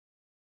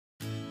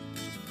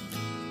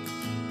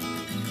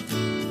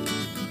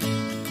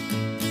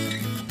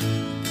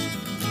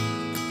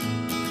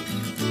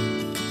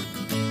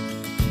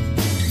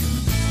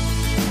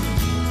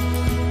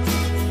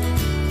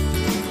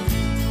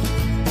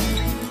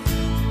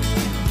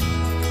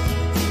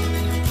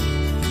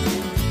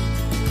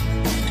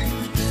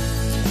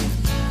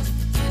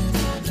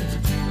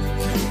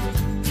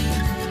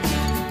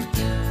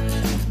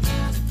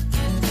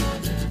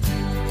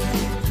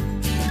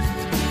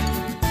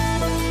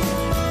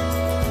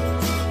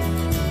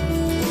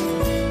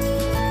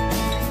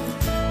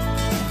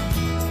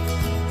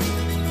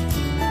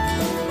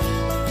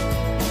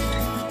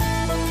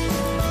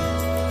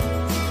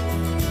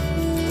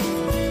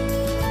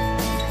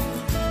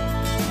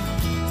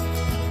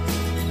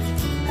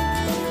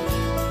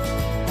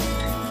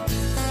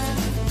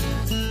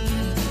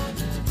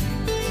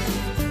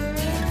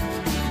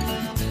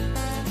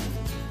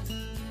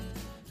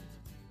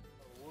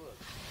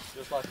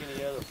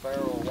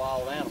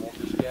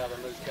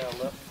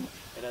cattle up.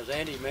 And as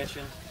Andy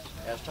mentioned,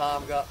 as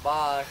time got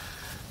by,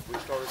 we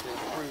started to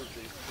improve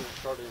the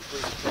cattle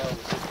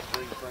with different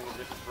breeds, bringing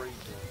different breeds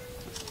in.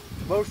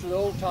 Most of the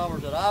old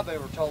timers that I've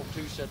ever talked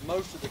to said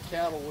most of the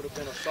cattle would have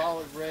been a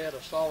solid red,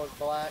 a solid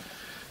black,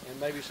 and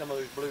maybe some of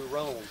those blue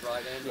roans,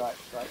 right, Andy? Right.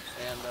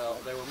 And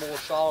they were more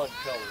solid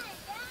colored.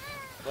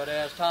 But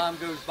as time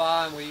goes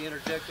by and we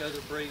interject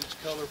other breeds,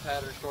 color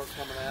patterns start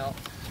coming out.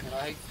 And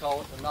I hate to call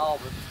it the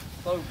novice,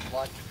 folks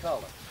like the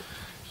color.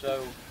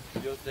 So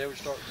they would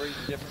start breeding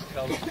different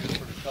colors just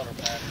for the color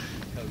patterns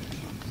and the coats.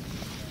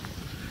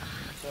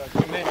 So as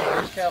you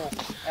mentioned, these cattle,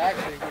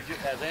 actually,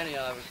 as Annie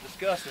and I was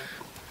discussing,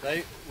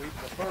 the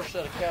first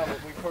set of cattle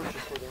that we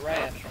purchased for the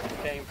ranch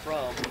came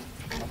from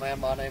a man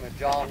by the name of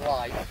John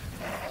Light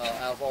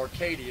out of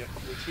Arcadia,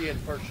 which he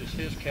had purchased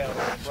his cattle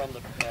from the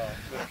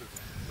Mr.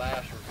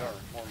 Bass or Gurn,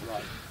 one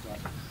right.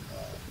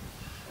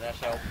 And that's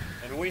how.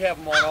 And we have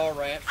them on our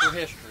ranch for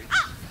history,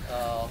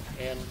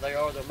 and they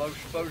are the most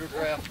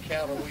photographed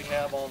cattle we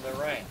have on the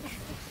ranch.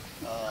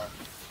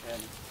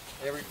 And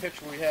every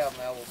picture we have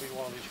now will be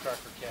one of these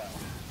cracker cattle.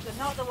 They're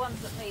not the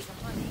ones that made the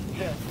money.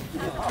 Yeah.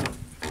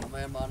 A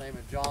man by the name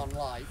of John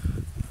Light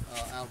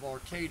out of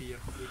Arcadia,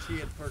 which he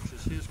had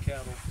purchased his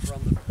cattle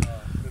from the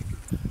Mr.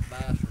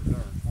 Bass or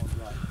Gurn, one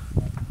right.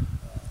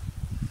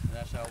 And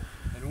that's how.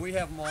 And we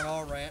have them on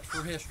our ranch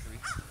for history,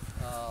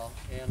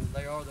 and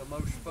they are the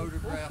most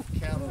photographed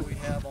cattle we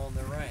have on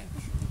the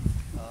ranch.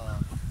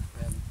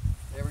 And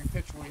every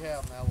picture we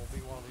have now will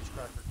be one of these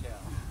cracker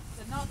cattle.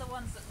 They're not the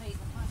ones that made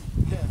the money.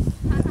 Yeah.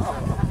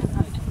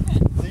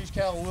 These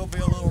cattle will be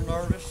a little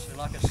nervous, and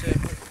like I said,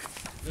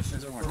 this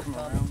is their first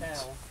time in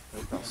town.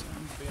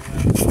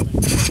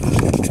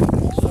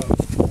 So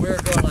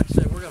we're going, like I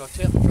said, we're going to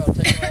attempt to try to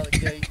take them out of the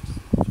gate.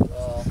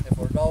 If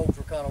our dogs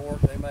are kind of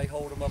working, they may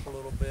hold them up a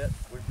little bit.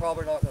 We're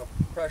probably not going to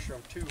pressure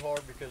them too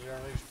hard because they're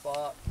in a new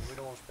spot. And we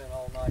don't want to spend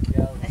all night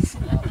gathering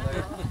them out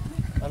there.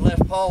 Unless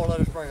Paul will let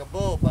us bring a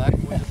bull back,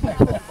 and we just take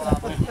about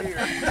 5 up here.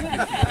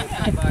 We'll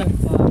come back in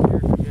 5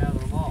 years and gather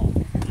them all.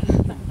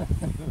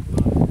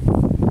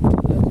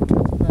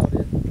 That's about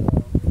it.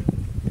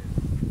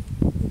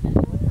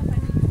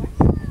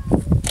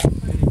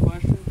 Any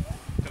questions?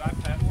 Could I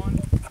pet one?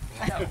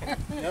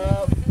 No,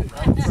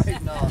 I'm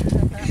afraid not.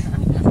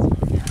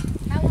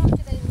 How long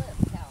do they live,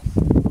 cows?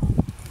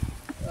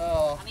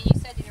 I mean, you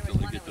said there was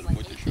one that was like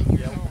 18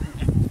 years old.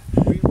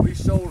 We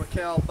sold a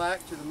cow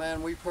back to the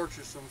man we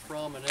purchased them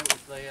from, and it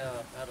was they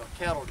had a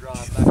cattle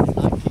drive back in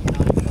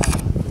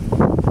 1995.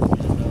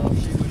 And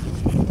she was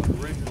the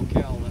original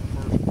cow that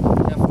first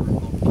heifer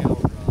on the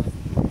cattle drive.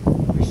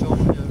 We sold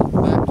it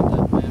back to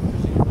that man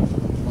because he was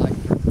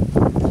liked her.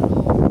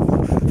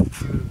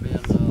 She would have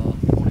been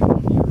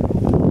 21 years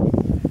old.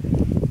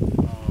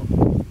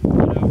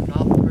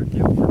 Not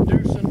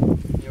producing,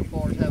 as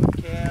far as having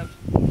calves,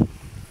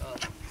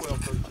 12,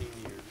 13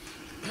 years.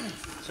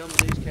 Some of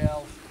these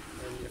cows,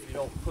 and if you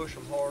don't push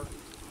them hard,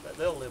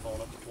 they'll live on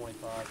up to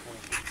 25,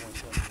 26,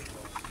 27 years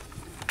old.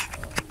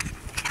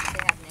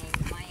 They have names.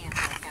 My aunt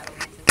had a cattle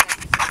ranch in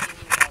Texas.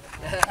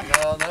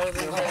 No, none of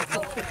them.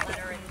 That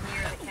are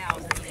near the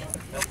cows.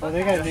 Well,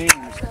 they got names.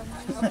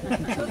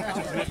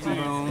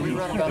 We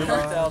run about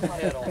 3,000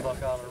 head on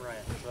Buck Island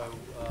Ranch, so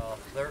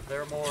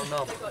they're more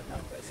numbers.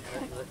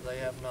 They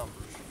have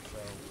numbers. So,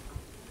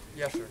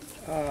 yes, sir.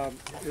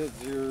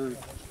 Your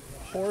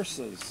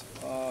horses,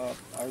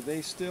 are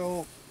they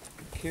still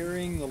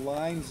carrying the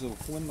lines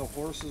of when the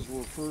horses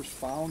were first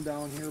found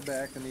down here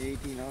back in the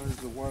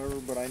 1800s or whatever?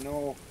 But I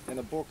know in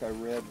a book I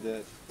read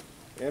that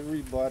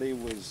everybody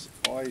was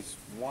always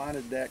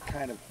wanted that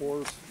kind of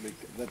horse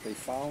that they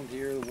found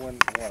here when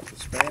the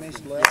Spanish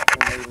left,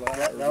 when they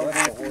left, or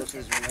left the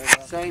horses when they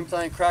left. Same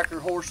thing, cracker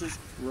horses.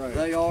 Right.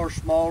 They are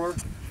smaller.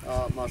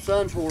 My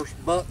son's horse,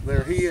 Buck,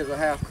 there, he is a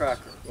half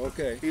cracker.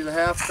 Okay. He's a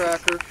half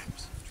cracker,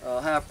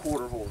 half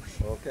quarter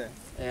horse. Okay.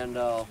 And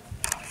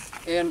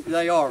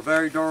they are a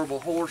very durable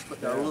horse,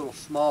 but they're a little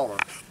smaller.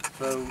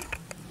 So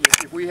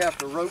if we have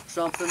to rope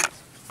something,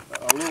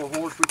 a little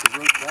horse, we could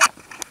rope that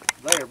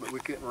there, but we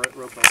couldn't rope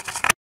a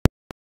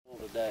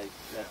day.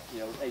 That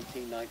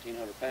 18,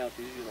 1900 pounds.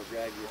 He's going to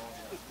drag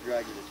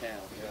you to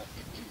town. Yeah.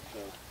 So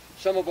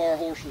some of our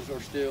horses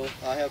are still.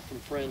 I have some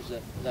friends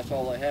that's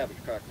all they have is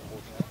cracker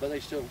horses, but they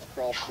still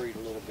crossbreed a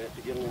little bit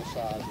to get a little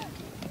size into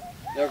it.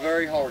 They're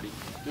very hardy,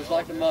 just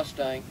like the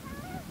Mustang.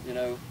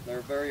 They're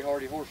a very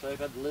hardy horse. They've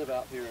had to live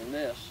out here in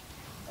this,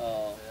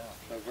 so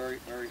very,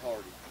 very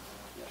hardy.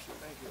 Yes, sir.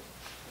 Thank you.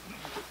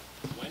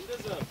 When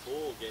does a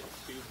bull get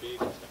too big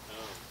to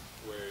own,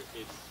 where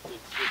it's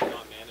just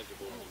not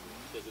manageable anymore?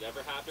 Does it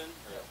ever happen?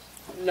 Or?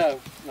 No.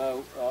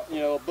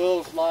 A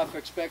bull's life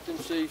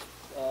expectancy,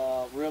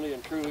 really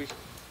and truly,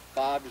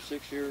 5 to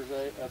 6 years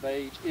of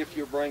age. If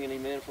you're bringing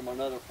him in from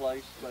another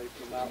place, say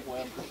from out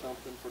west or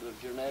something, for the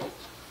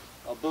genetics.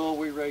 A bull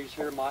we raise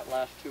here might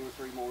last 2 or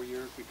 3 more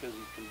years because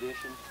he's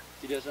conditioned.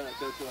 He doesn't have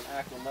to go through an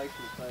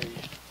acclimation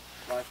phase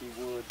like he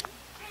would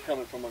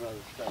coming from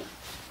another state.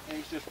 And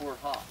he's just, we're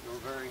hot. We're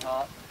very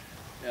hot.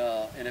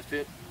 And if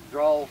it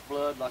draws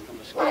blood like a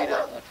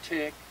mosquito, a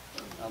tick,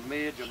 a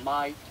midge, a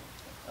mite,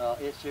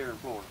 it's here in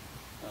Florida,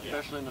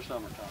 especially in the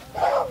summertime.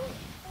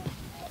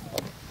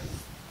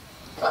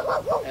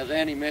 As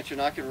Annie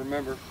mentioned, I can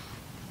remember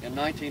in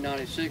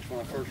 1996 when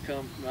I first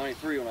come,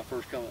 93 when I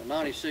first come. In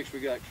 96 we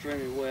got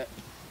extremely wet,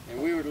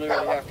 and we would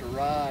literally have to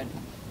ride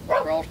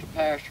across the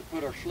pasture,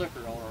 put our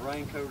slicker on, a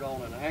raincoat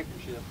on, and a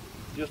handkerchief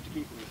just to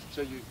keep them,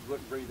 so you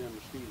wouldn't breathe in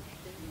mosquitoes.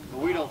 But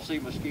we don't see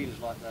mosquitoes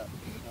like that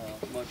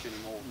much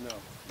anymore. No,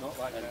 not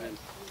like That's that. been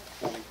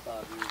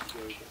 25 years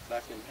ago, but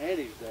back in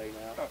Eddie's day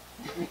now.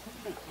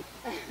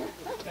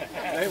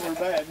 They were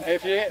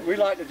bad. We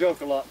like to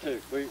joke a lot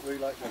too. We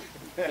like to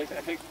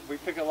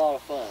pick a lot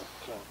of fun.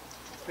 So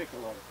Pick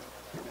a lot of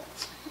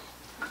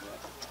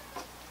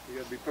you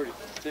got to be pretty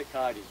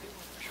thick-hided.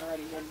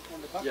 Charlie,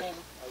 and the buck Yes.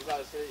 I was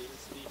about to say, even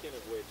speaking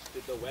of which,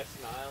 did the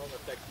West Nile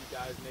affect you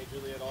guys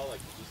majorly at all?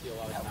 Like, did you see a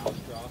lot of cows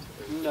drop?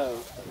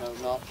 No,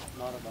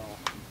 not at all.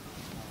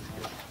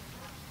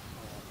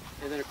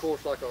 And then of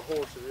course, like our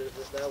horses,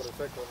 that would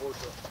affect our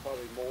horses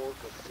probably more,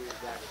 but we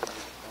vaccinate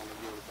on a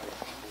yearly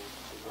basis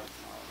for the West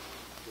Nile.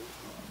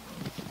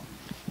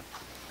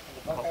 And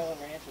the Buck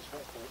Island Ranch is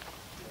what, the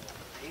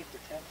 8th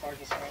or 10th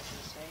largest ranch in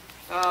the state?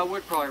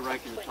 We'd probably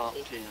rank in the top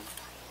 10.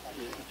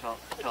 Yeah,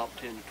 top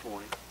 10 to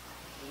 20.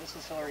 And this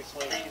is Hillary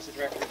Slade. She's the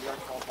director of the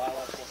Archibald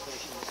Biological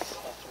Station that's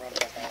to run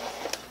Buck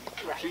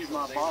Island. She's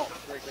my boss.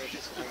 Very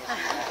gracious to bring us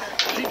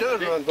here. She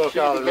does run Buck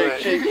Island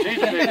Ranch. She's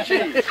a big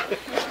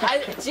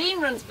cheese.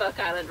 Jean runs Buck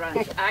Island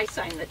Ranch. I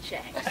sign the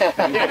check.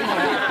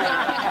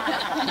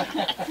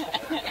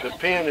 The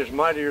pen is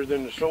mightier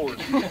than the sword.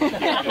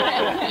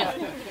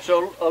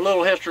 So a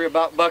little history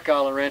about Buck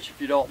Island Ranch, if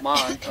you don't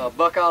mind.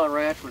 Buck Island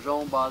Ranch was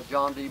owned by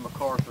John D.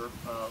 MacArthur,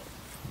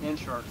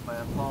 insurance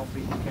man, Palm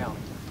Beach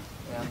County.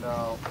 And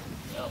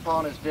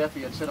upon his death,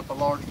 he had set up a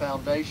large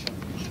foundation.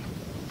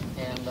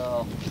 And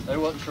they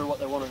wasn't sure what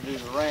they wanted to do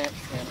to the ranch.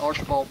 And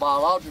Archibald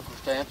Biological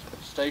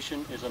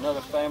Station is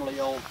another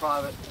family-owned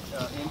private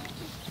entity.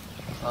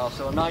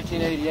 So in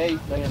 1988,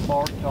 they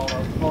embarked on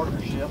a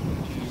partnership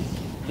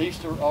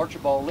to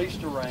Archibald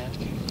leased a ranch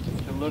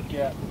to look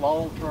at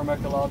long-term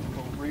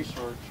ecological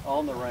research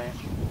on the ranch,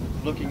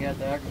 looking at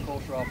the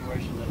agricultural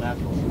operations and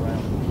natural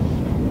surroundings.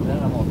 And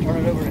then I'm going to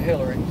turn it over to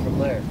Hillary from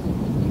there.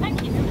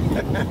 Thank you.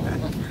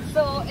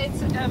 So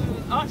it's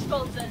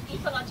Archibald's an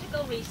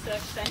ecological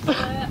research centre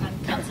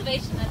and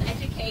conservation and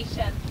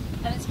education,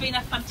 and it's been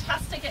a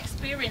fantastic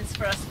experience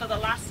for us for the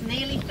last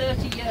nearly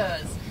 30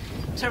 years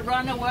to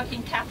run a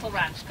working cattle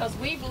ranch, because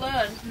we've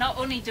learned not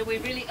only do we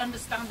really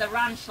understand the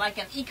ranch like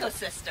an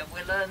ecosystem,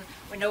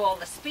 we know all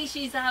the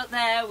species out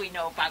there, we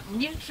know about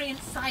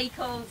nutrient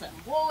cycles and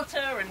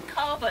water and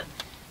carbon,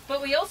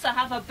 but we also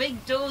have a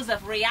big dose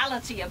of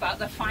reality about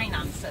the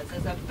finances.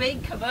 As a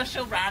big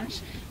commercial ranch,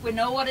 we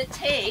know what it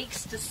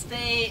takes to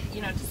stay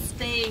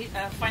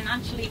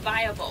financially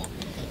viable.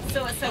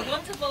 So it's a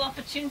wonderful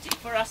opportunity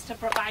for us to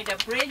provide a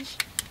bridge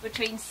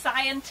between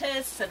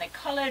scientists and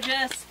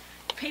ecologists,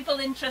 people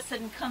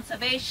interested in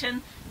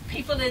conservation,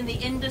 people in the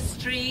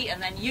industry,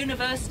 and then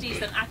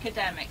universities and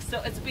academics.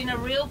 So it's been a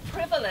real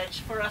privilege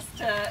for us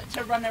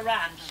to run a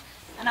ranch.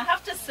 And I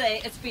have to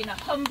say, it's been a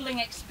humbling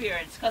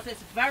experience, because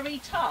it's very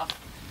tough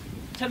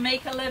to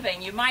make a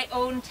living. You might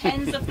own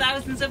tens of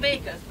thousands of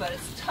acres, but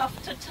it's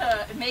tough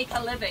to make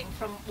a living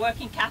from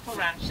working cattle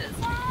ranches.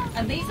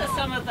 And these are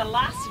some of the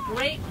last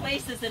great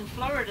places in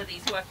Florida,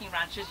 these working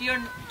ranches.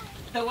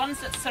 The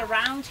ones that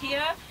surround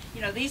here,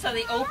 these are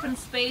the open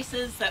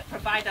spaces that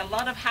provide a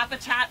lot of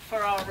habitat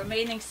for our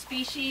remaining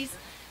species.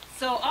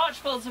 So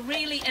Archibald's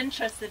really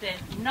interested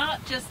in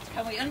not just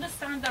can we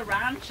understand the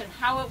ranch and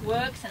how it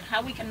works and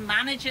how we can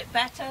manage it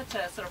better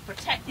to sort of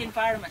protect the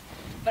environment,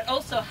 but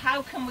also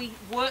how can we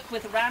work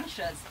with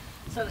ranchers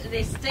so that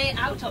they stay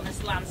out on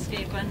this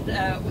landscape. And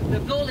the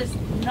goal is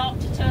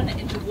not to turn it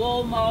into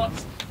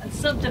Walmarts and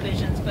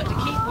subdivisions, but to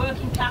keep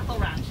working cattle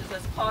ranches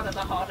as part of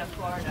the heart of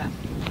Florida.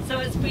 So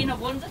it's been a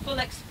wonderful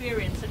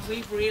experience, and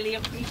we've really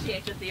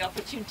appreciated the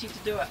opportunity to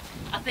do it.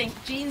 I think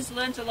Jean's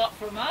learned a lot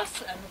from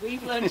us, and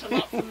we've learned a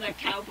lot from the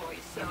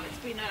cowboys. So it's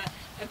been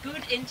a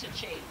good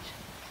interchange.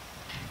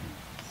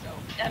 So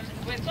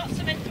we've got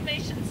some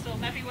information, so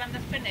maybe when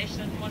they're finished,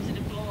 I don't want it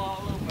to blow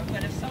all over,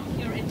 but if some of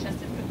you are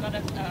interested, we've got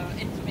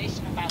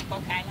information about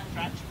Buck Island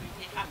Ranch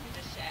we'd be happy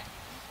to share.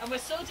 And we're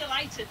so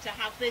delighted to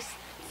have this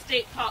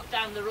state park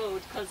down the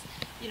road, because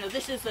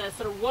this is a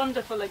sort of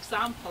wonderful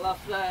example of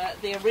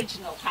the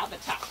original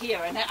habitat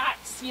here, and it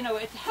acts,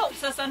 it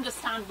helps us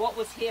understand what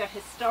was here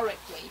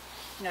historically.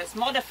 It's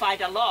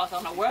modified a lot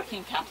on a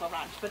working cattle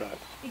ranch, but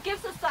it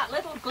gives us that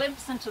little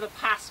glimpse into the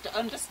past to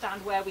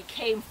understand where we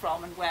came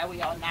from and where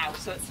we are now.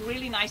 So it's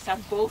really nice to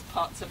have both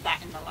parts of that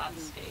in the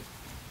landscape.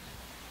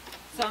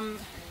 Some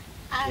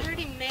I heard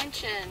him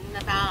mention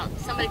about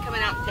somebody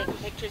coming out and taking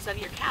pictures of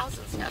your cows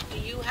and stuff. Do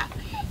you have?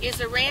 Is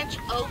the ranch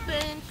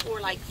open for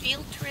like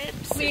field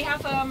trips? We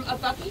have a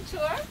buggy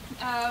tour,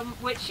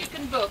 which you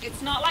can book.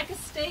 It's not like a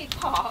state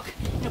park.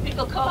 You know,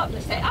 people call up and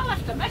they say, "I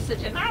left a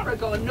message an hour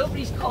ago and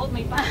nobody's called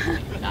me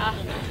back."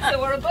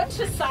 So we're a bunch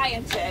of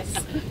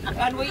scientists,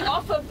 and we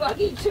offer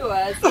buggy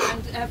tours,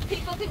 and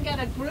people can get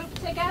a group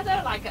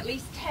together, like at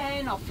least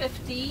 10 or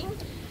 15.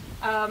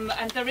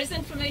 And there is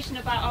information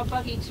about our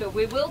buggy tour.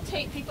 We will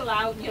take people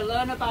out and you'll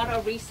learn about our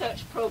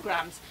research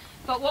programs.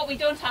 But what we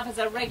don't have is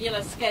a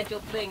regular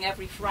scheduled thing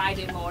every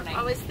Friday morning.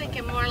 I was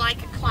thinking more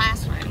like a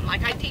classroom.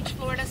 Like I teach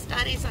Florida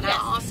studies and Yes.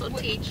 I also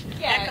teach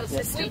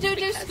ecosystems. We do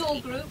because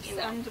school groups, you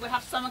know. and we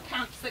have summer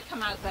camps that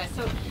come out there.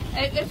 So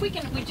if we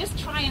can, we just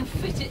try and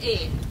fit it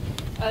in.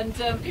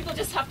 And people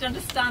just have to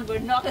understand we're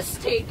not a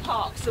state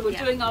park, so we're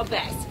doing our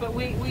best. But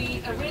we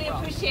really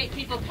appreciate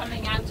people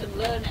coming out and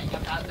learning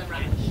about the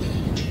ranch.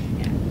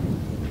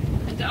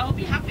 And I'll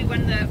be happy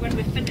when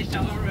we're finished,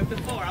 or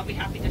before, I'll be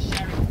happy to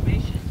share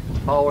information.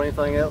 Paul,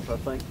 anything else? I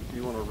think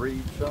you want to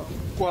read something?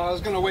 Well, I was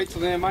going to wait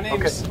till then. My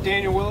name is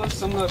Daniel Willis.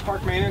 I'm the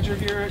park manager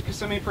here at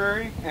Kissimmee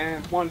Prairie,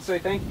 and wanted to say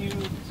thank you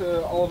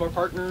to all of our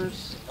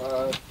partners,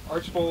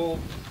 Archbold,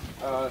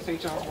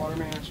 St. John's Water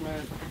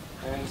Management,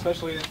 and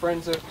especially the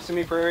friends of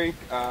Kissimmee Prairie,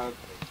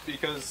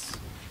 because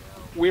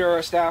we are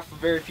a staff of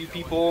very few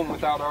people, and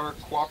without our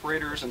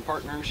cooperators and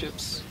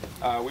partnerships,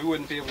 we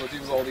wouldn't be able to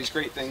do all these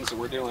great things that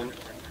we're doing.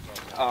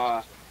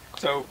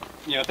 So,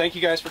 you know, thank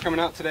you guys for coming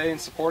out today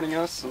and supporting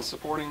us and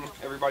supporting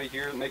everybody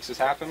here that makes this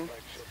happen.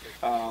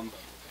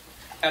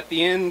 At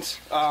the end,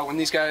 when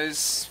these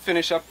guys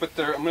finish up with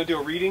their, I'm going to do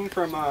a reading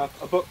from a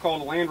book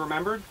called Land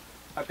Remembered.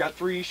 I've got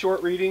 3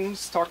 short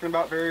readings talking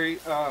about very,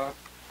 I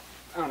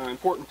don't know,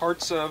 important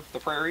parts of the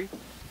prairie.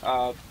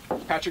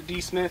 Patrick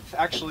D. Smith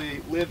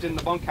actually lived in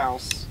the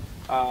bunkhouse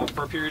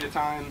for a period of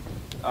time.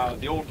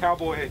 The old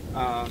cowboy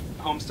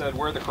homestead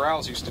where the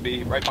corrals used to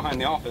be, right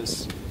behind the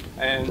office,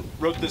 and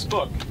wrote this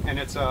book. And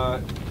it's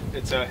a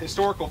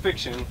historical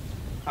fiction,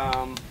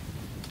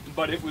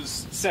 but it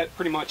was set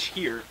pretty much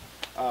here,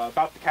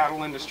 about the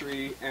cattle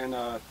industry and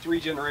 3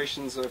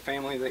 generations of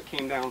family that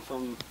came down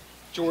from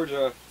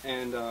Georgia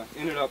and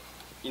ended up,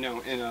 you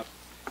know, in a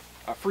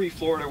free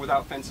Florida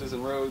without fences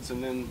and roads,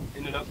 and then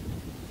ended up,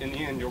 in the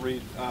end, you'll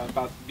read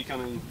about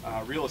becoming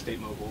real estate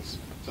moguls.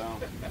 So,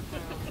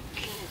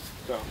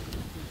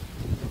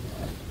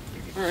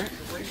 all right.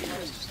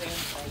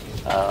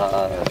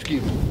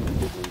 Excuse me.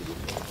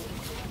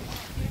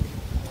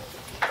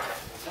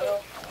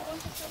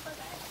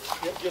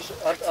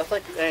 I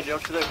think, Angie,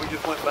 don't you think we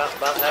just went about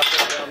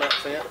halfway down that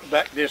fence?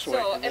 Back this way.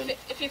 So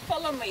if you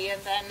follow me,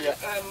 and then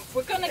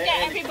we're going to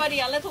get everybody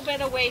a little bit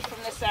away from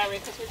this area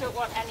because we don't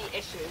want any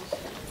issues.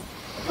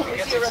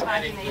 It's your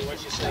imagination.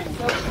 What's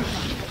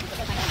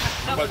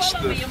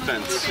the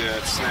fence? Yeah,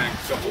 it's snagged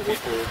a couple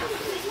people.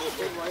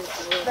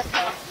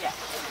 Yeah.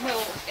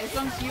 No, as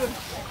long as you.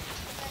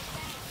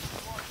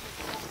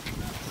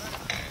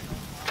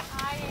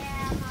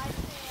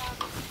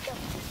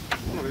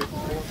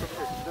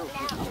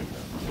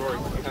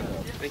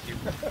 Thank you.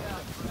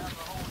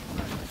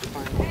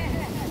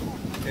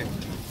 Okay,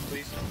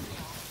 please.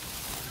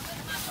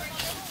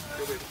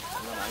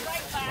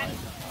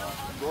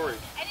 Dory.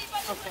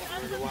 Okay.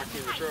 I'm gonna go walk you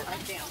in the truck. I'm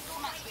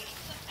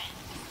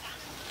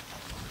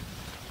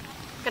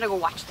gonna go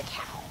watch the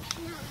cow.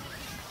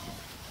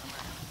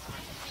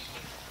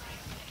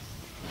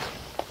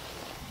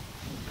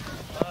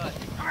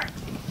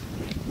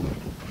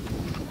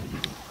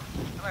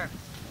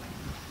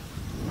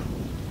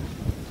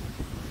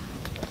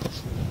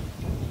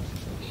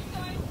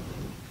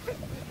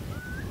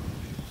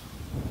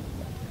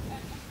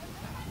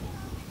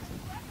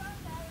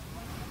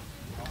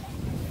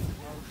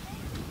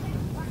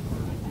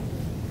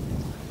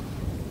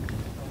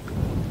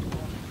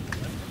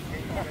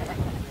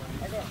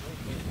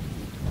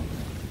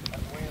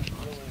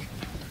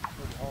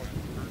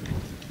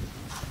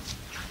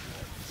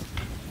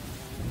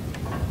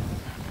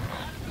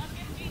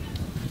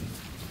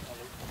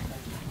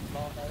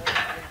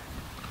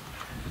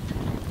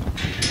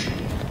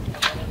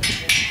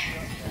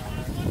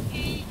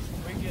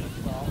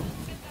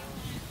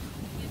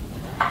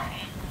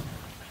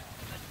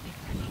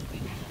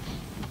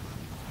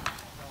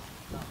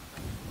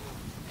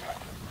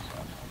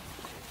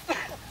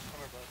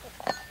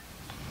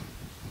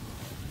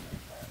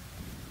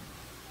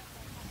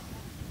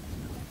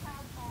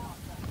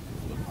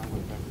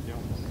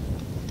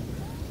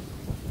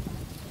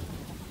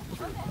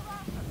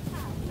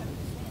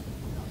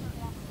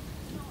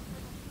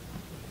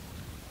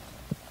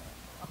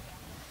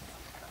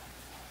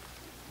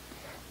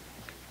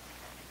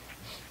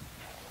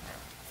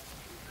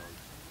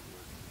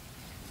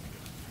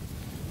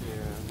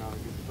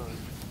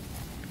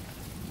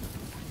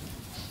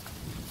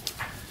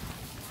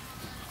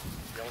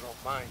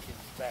 Mine can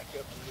back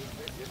up a little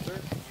bit. Yes, sir.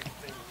 You can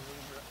see the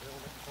room right there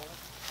on that corner.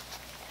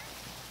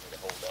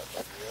 Hold that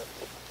back up.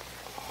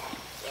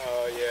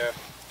 Yeah.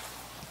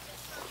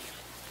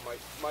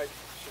 Might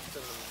Just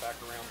send them back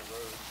around the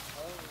road.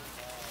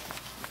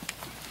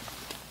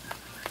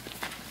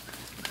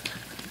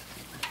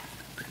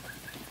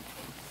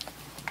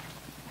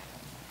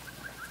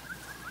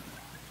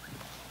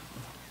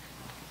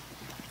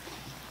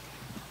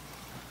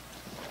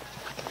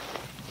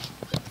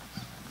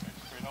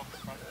 Straight off the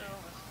front gate.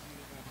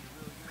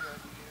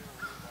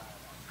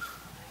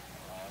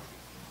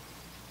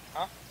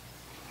 Huh?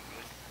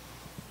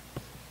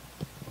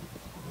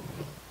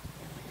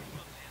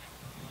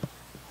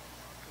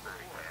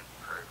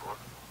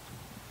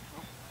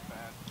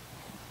 Bad.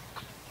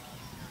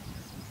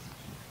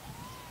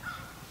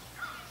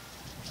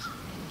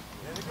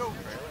 There we go,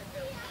 Prairie.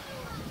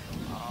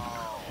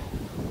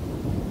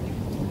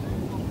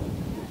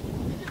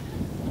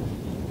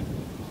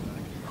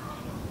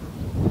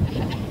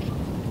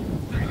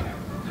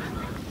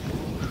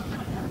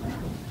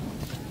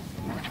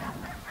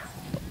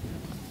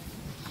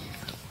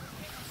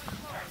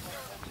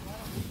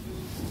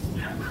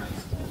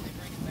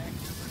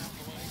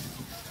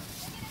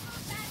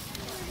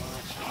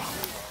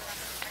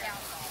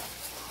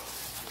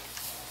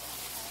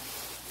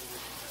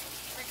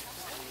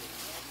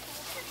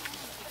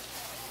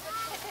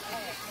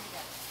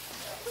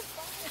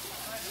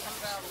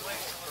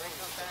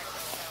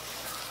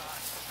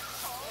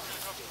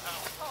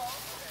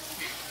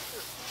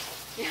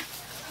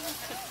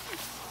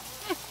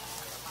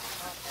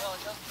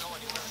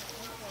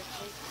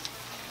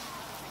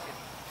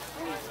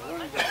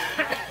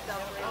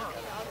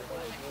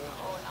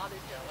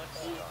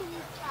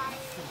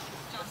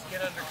 Let's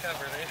get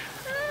undercover there.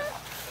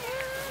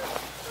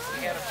 We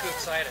got them too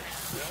excited.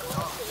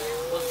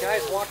 Those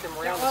guys walked them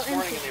around this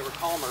morning and they were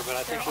calmer, but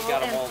I think we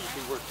got them all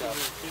too worked up.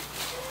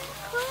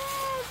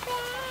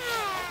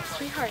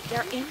 Sweetheart,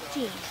 they're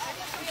empty.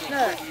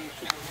 Look.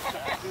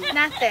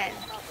 Nothing.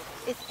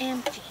 It's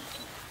empty.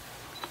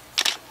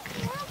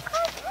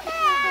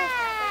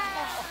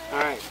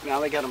 Alright, now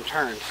they got them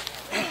turned.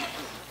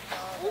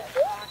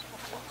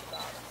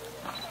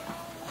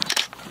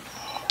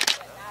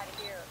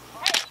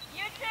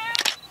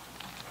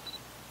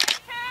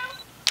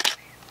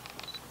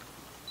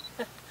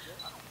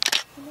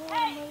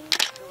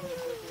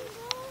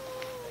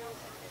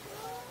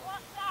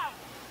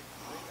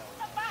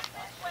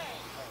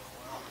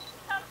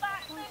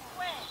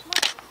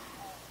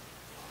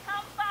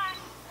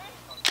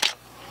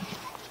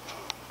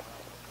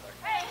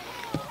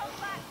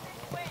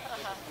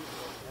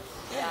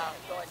 Yeah,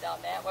 going down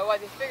that way. Well, I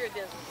figured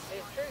the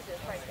truth is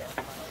right there.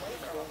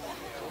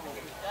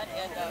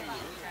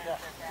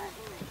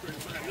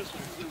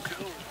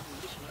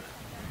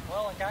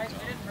 Well, the guys, we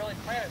didn't really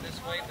plan it this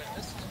way, but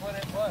this is what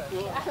it was.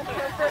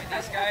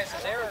 These guys,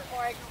 they were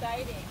more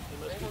exciting.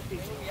 They would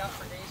be out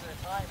for days at a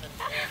time and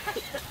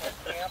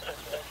camp and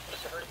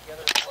just herd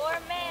together. Or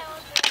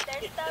males,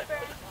 they're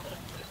stubborn.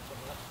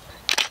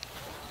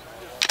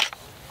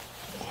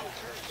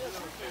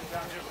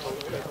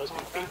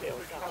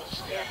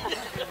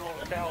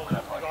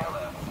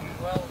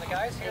 Well, the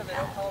guys here, they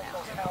don't call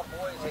themselves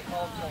cowboys, they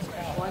call themselves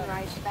cowboys. One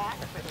rides back.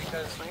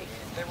 Because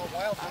they were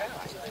wild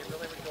cows. They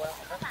really would go out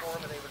and hunt for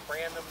them, and they would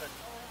brand them, and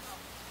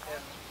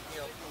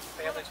you know,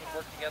 families would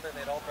work together, and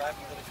they'd all drive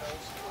them to the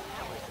coast.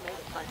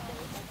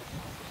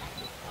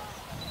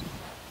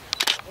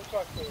 We'll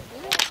talk to them.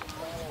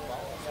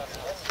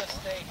 Let's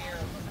just stay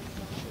here.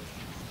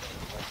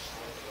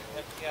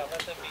 Yeah,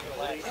 let them be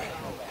relaxed.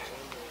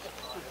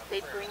 They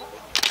bring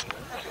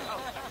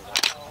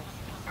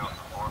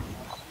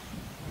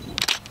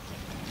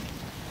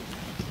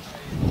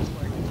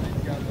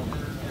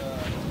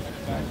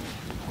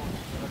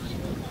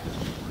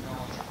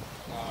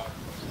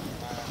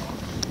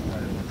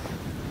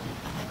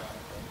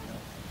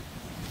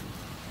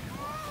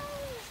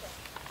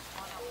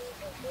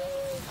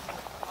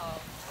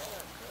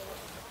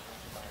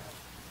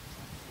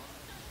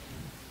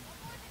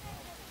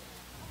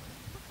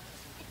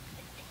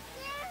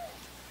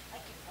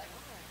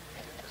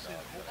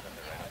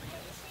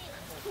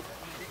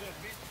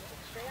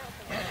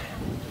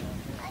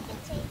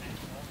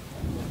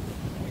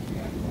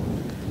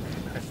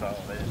So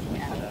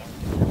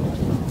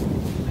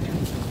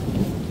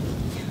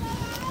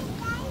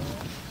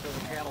the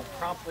cattle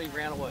promptly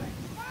ran away.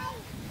 Wow.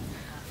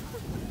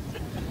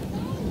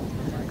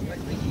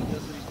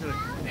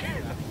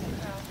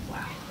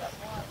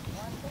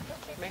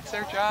 Makes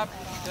their job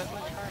that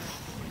much harder.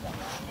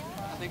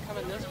 Are they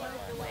coming this way?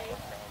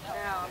 No,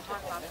 I'm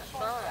talking about the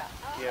sun.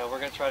 Yeah, we're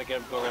going to try to get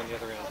them to go around the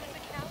other end.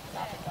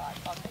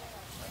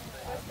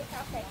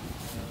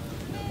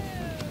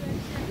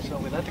 So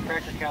we let the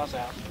cracker cows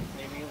out.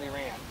 They immediately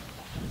ran.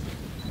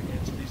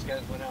 And so these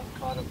guys went out and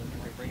caught them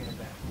and they're bringing them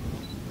back.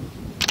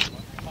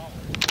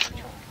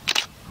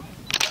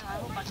 I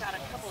hope I got a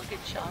couple of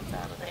good shots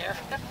out of there.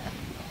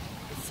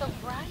 It's so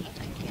bright,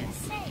 I can't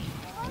see.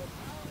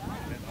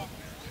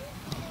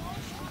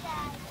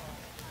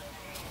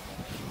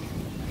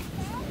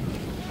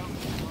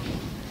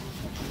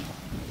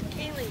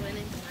 Kaylee went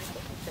into my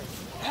book and said,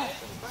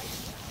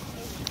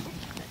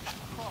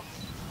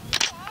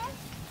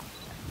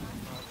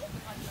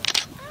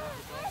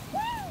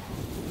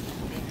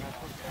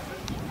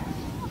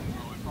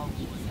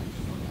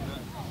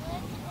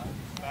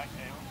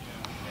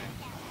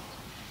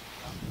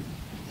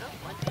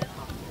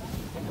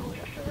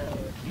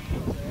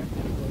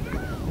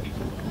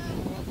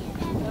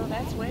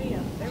 that's way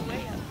up. They're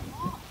way up.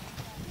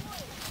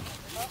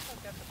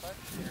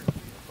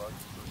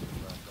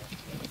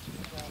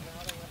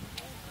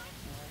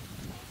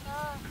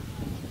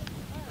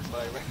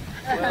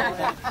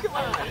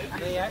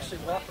 They actually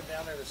walked them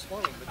down there this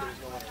morning, but there's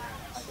no one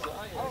around.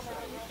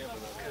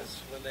 Because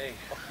when they...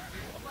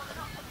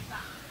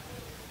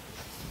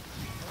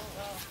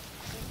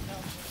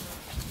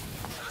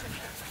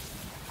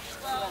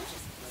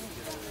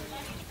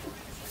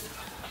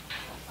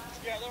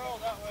 Yeah, they're all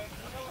that way.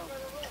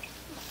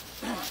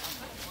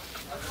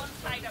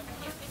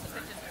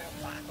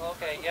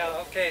 Okay,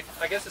 yeah, okay.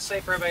 I guess it's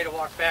safe for everybody to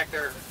walk back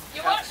there.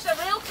 You watched a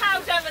real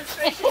cow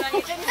demonstration and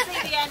you didn't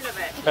see the end of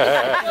it.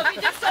 So if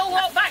you just all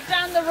walk back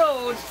down the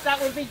road, that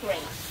would be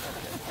great.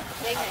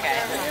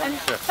 Okay. And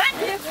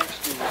thank you.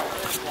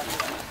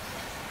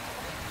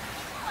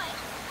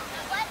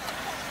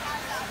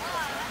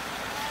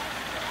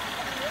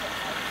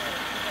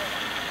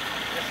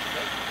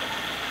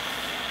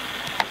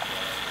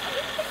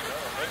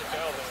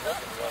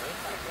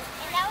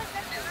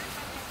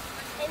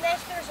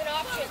 Unless there's an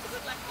option.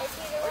 It's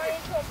either run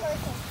into a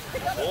person.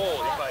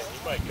 Oh, he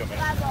might come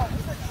in. Right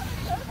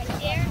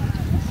there.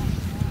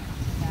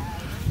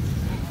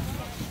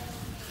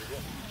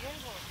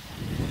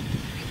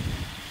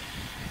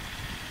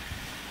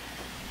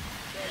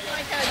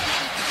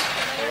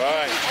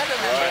 Right.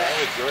 That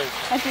was great.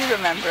 I do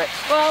remember it.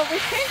 Well, we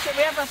changed it.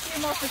 We have a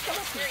few more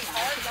facilities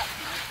now.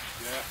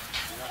 Yeah.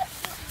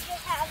 You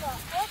have a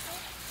horse.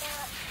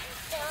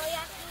 Now you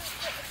have to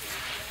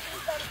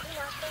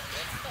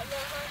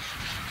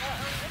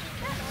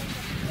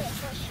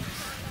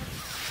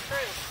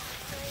True.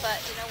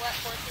 But you know what?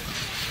 Horses